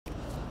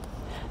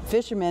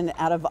Fisherman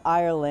Out of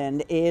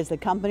Ireland is a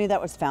company that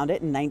was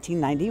founded in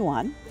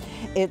 1991.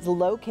 It's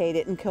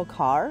located in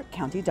Kilcar,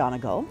 County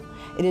Donegal.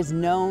 It is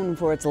known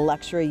for its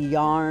luxury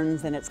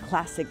yarns and its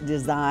classic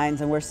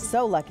designs, and we're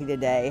so lucky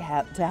today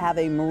to have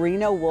a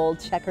merino wool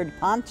checkered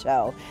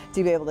poncho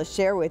to be able to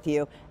share with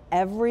you.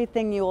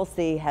 Everything you will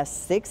see has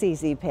 6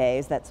 easy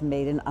pays. That's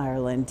made in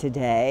Ireland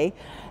today.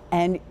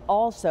 And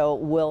also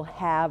will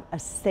have a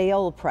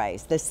sale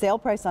price. The sale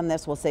price on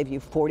this will save you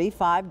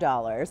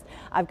 $45.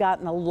 I've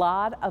gotten a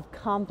lot of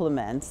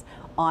compliments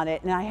on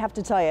it, and I have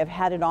to tell you, I've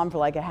had it on for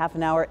like a half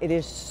an hour. It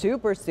is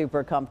super,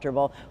 super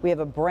comfortable. We have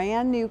a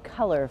brand new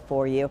color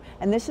for you,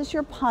 and this is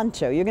your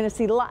poncho. You're gonna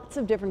see lots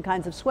of different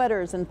kinds of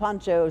sweaters and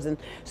ponchos and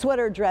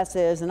sweater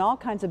dresses and all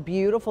kinds of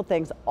beautiful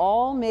things,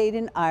 all made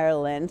in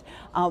Ireland.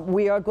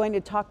 We are going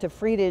to talk to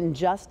Frida in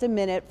just a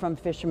minute from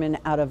Fisherman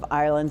Out of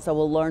Ireland, so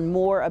we'll learn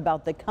more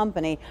about the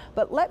company.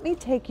 But let me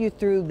take you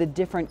through the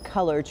different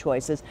color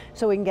choices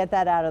so we can get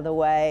that out of the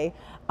way.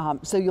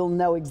 So you'll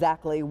know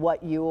exactly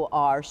what you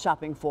are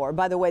shopping for.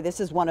 By the way, this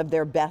is one of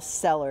their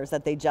best sellers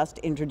that they just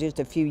introduced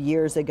a few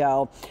years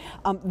ago.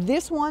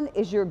 This one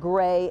is your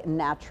gray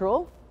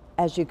natural,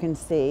 as you can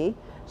see.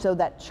 So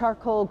that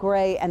charcoal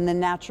gray and the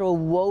natural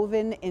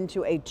woven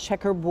into a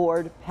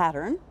checkerboard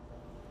pattern.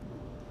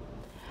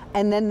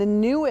 And then the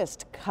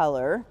newest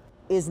color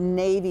is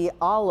navy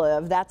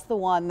olive. That's the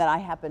one that I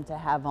happen to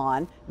have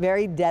on.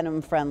 Very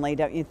denim friendly,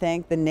 don't you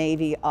think? The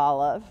navy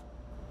olive.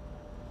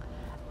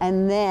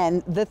 And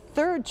then the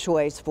third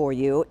choice for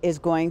you is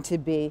going to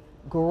be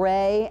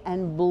gray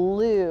and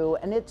blue,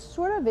 and it's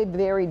sort of a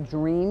very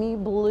dreamy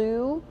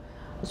blue,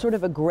 sort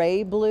of a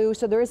gray blue,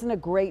 so there isn't a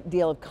great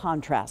deal of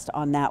contrast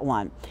on that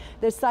one.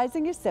 The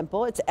sizing is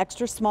simple. It's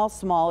extra small.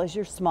 Small is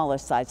your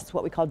smallest size. It's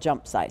what we call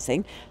jump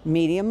sizing.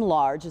 Medium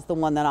large is the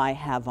one that I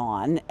have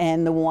on,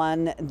 and the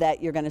one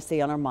that you're going to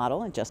see on our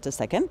model in just a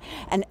second.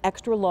 And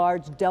extra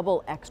large,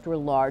 double extra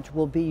large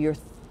will be your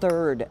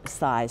third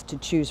size to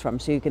choose from,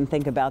 so you can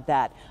think about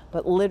that.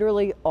 But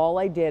literally all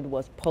I did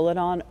was pull it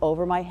on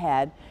over my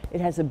head.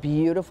 It has a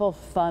beautiful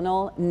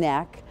funnel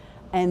neck,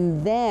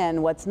 and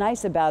then what's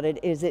nice about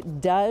it is it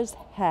does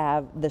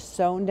have the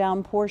sewn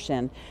down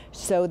portion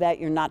so that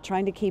you're not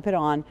trying to keep it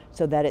on,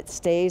 so that it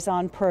stays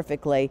on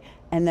perfectly,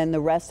 and then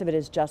the rest of it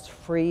is just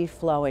free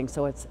flowing,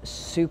 so it's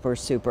super,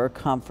 super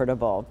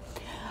comfortable.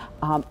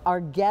 Our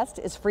guest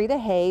is Frida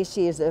Hayes.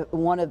 She is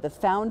one of the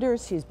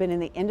founders. She's been in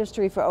the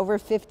industry for over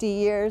 50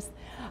 years.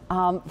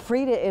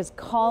 Frida is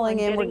calling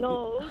in.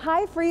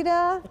 Hi,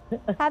 Frida.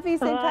 Happy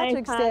St.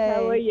 Patrick's Day.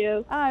 How are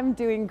you? I'm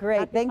doing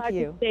great. Thank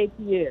you. Happy Patrick's Day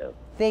to you.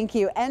 Thank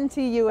you, and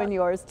to you and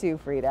yours too,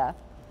 Frida.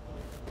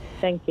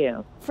 Thank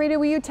you. Frida,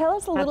 will you tell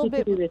us a little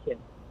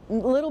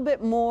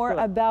bit more Sure.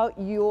 about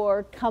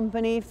your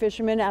company,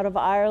 Fisherman Out of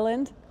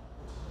Ireland?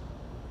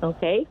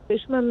 Okay,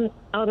 Fisherman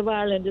Out of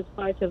Ireland is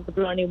part of the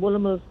Blarney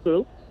Woolamooth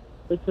Group,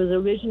 which was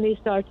originally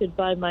started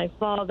by my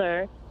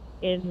father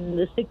in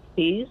the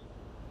 60s,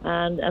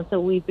 and so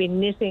we've been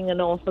knitting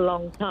an awful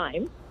long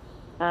time.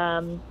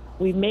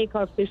 We make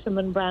our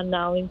Fisherman brand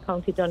now in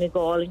County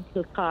Donegal in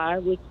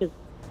Kilcar, which is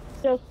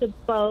just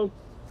about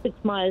 6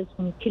 miles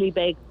from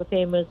Killybegs, the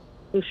famous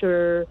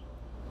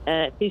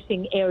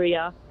fishing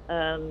area,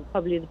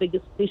 probably the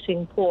biggest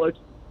fishing port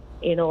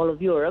in all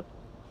of Europe.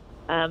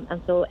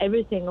 And so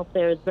everything up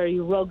there is very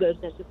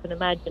rugged, as you can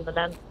imagine, the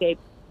landscape,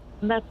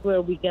 and that's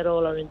where we get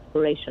all our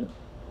inspiration.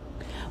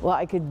 Well,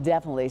 I could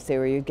definitely see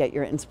where you get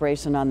your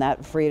inspiration on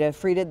that, Frida.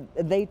 Frida,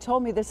 they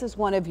told me this is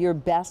one of your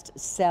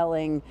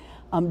best-selling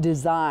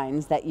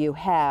designs that you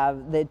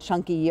have, the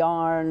chunky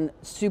yarn,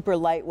 super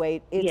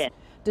lightweight. It's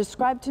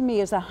described to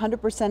me as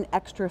 100%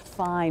 extra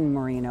fine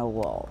merino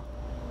wool.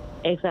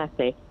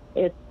 Exactly.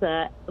 It's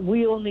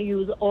we only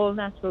use all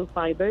natural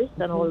fibers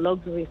and all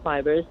luxury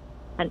fibers.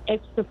 And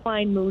extra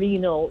fine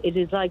merino, it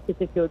is like as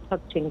if you're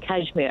touching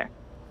cashmere,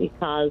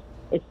 because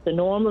it's the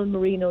normal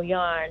merino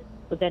yarn,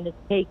 but then it's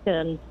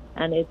taken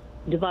and it's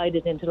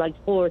divided into like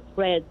 4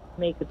 threads to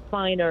make it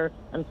finer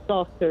and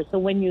softer. So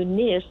when you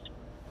knit,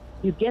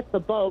 you get the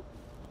bulk,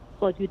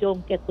 but you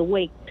don't get the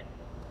weight.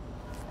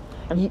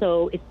 And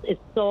so it's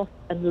soft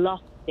and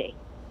lofty.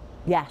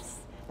 Yes,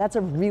 that's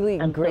a really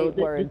great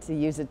word to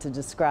use it to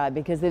describe,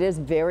 because it is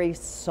very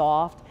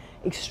soft,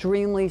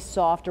 extremely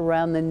soft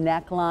around the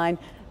neckline.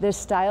 The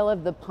style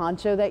of the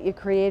poncho that you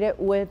created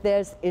with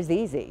this is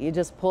easy. You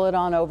just pull it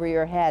on over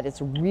your head.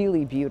 It's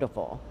really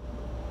beautiful.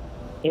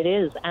 It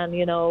is, and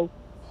you know,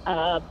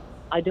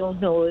 I don't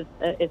know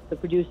if the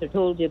producer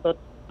told you, but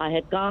I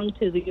had gone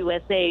to the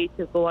USA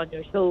to go on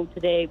your show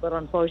today, but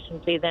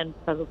unfortunately then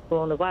because of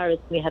coronavirus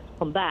we had to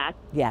come back.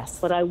 Yes.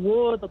 But I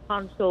wore the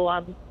poncho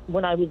on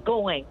when I was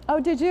going. Oh,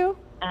 did you?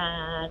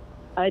 And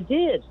I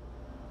did.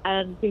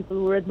 And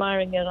people were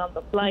admiring it on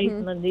the flight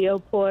and in the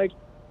airport.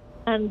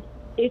 And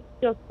it's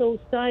just so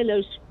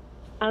stylish.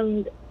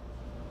 And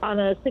on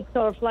a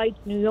 6-hour flight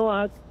to New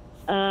York,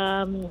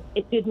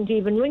 it didn't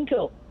even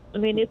wrinkle. I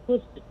mean, it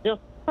was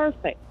just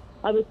perfect.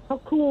 I was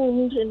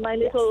cocooned in my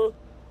little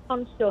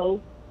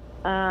poncho,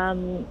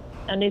 and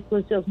it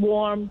was just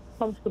warm,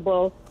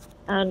 comfortable,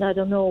 and I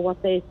don't know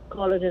what they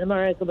call it in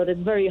America, but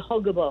it's very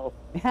huggable.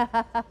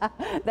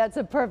 That's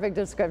a perfect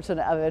description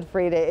of it,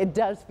 Frida. It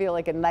does feel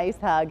like a nice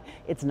hug.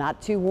 It's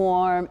not too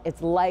warm,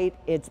 it's light,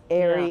 it's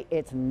airy,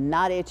 it's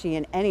not itchy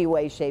in any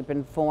way, shape,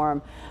 and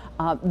form.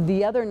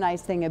 The other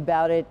nice thing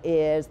about it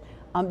is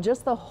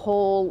just the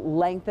whole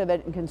length of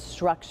it and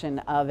construction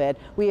of it.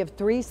 We have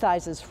 3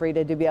 sizes,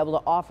 Frida, to be able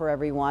to offer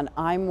everyone.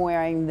 I'm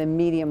wearing the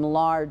medium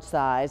large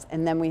size,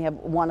 and then we have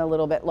one a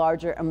little bit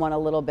larger and one a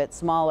little bit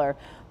smaller.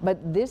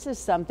 But this is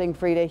something,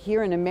 Frida,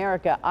 here in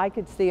America, I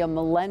could see a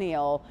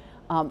millennial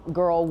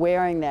girl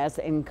wearing this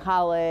in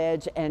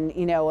college and,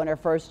 you know, in her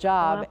first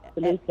job.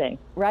 Absolutely.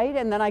 Right?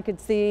 And then I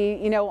could see,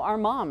 you know, our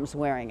moms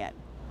wearing it.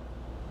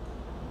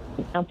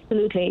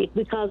 Absolutely,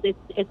 because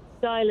it's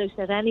stylish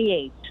at any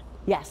age.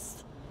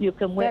 Yes. You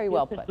can wear,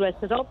 dress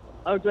it up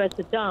or dress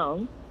it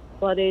down,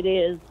 but it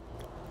is,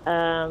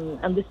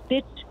 and the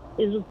stitch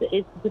is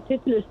a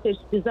particular stitch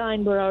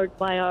designed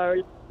by our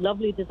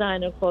lovely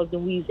designer called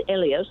Louise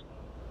Elliott,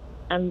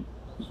 and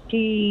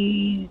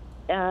she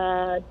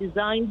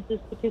designed this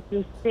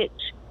particular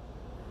stitch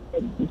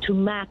to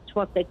match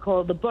what they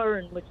call the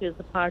burn, which is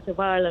a part of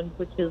Ireland,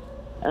 which is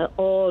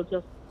all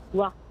just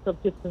rocks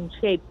of different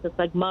shapes. It's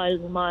like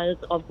miles and miles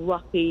of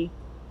rocky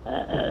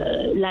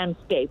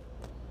landscape.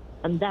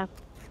 And that's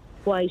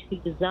why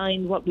she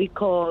designed what we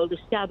call the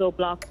shadow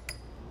block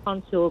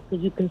poncho,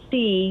 because you can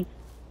see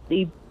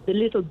the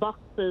little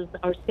boxes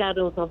are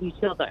shadows of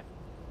each other.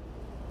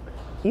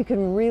 You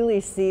can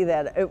really see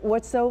that.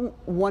 What's so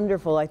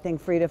wonderful, I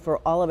think, Frida, for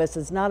all of us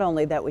is not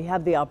only that we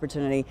have the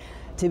opportunity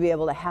to be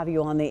able to have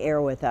you on the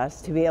air with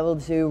us, to be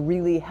able to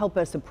really help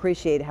us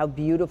appreciate how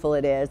beautiful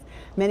it is.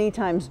 Many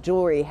times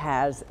jewelry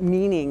has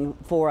meaning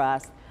for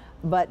us,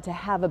 but to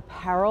have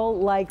apparel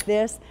like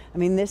this, I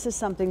mean, this is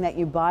something that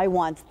you buy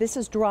once. This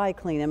is dry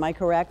clean, am I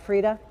correct,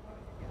 Frida?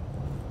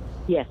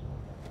 Yes.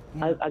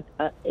 Yeah.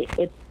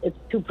 It's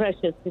too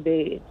precious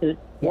to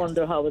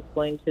wonder how it's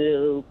going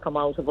to come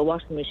out of a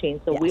washing machine,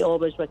 so we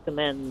always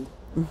recommend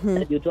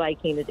that you dry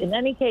clean it. In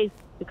any case,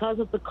 because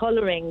of the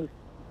colorings,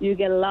 you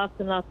get lots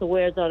and lots of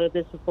wears out of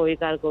this before you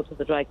got to go to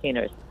the dry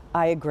cleaners.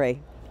 I agree.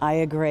 I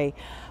agree.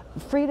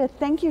 Frida,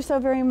 thank you so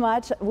very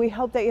much. We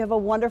hope that you have a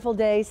wonderful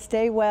day.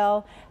 Stay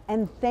well.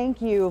 And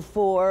thank you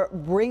for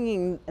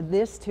bringing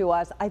this to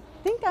us. I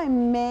think I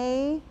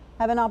may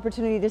have an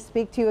opportunity to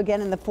speak to you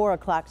again in the 4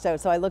 o'clock show,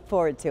 so I look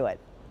forward to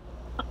it.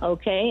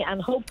 Okay, and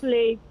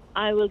hopefully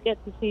I will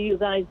get to see you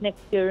guys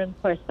next year in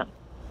person.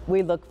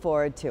 We look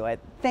forward to it.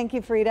 Thank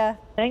you, Frida.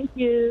 Thank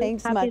you.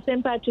 Thanks Happy much.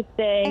 St. Patrick's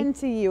Day. And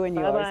to you and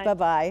yours. Bye-bye.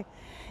 Bye-bye.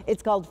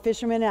 It's called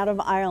Fisherman Out of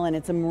Ireland.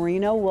 It's a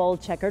merino wool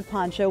checkered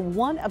poncho,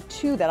 one of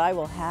 2 that I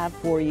will have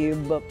for you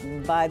but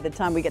by the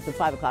time we get to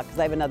 5 o'clock, because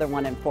I have another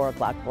one at 4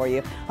 o'clock for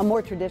you, a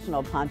more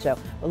traditional poncho.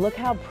 But look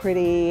how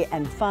pretty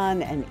and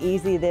fun and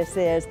easy this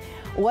is.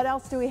 What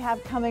else do we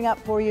have coming up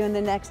for you in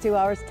the next 2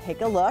 hours?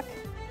 Take a look,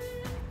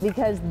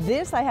 because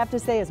this, I have to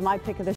say, is my pick of the